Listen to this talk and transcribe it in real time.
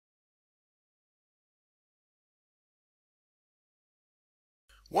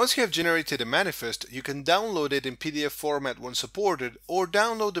Once you have generated a manifest, you can download it in PDF format when supported, or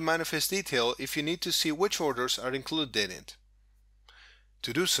download the manifest detail if you need to see which orders are included in it.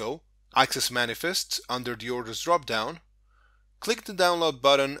 To do so, access Manifests under the Orders drop-down. Click the download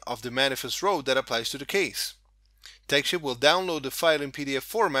button of the manifest row that applies to the case. TechSHIP will download the file in PDF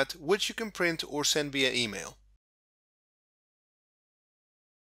format, which you can print or send via email.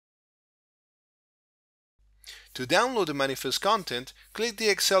 To download the manifest content, click the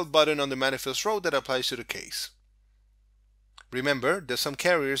Excel button on the manifest row that applies to the case. Remember that some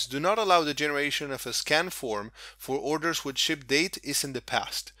carriers do not allow the generation of a scan form for orders which ship date is in the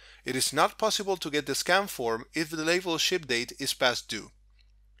past. It is not possible to get the scan form if the label ship date is past due.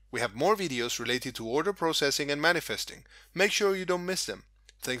 We have more videos related to order processing and manifesting. Make sure you don't miss them.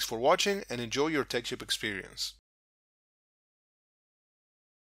 Thanks for watching and enjoy your TechSHIP experience.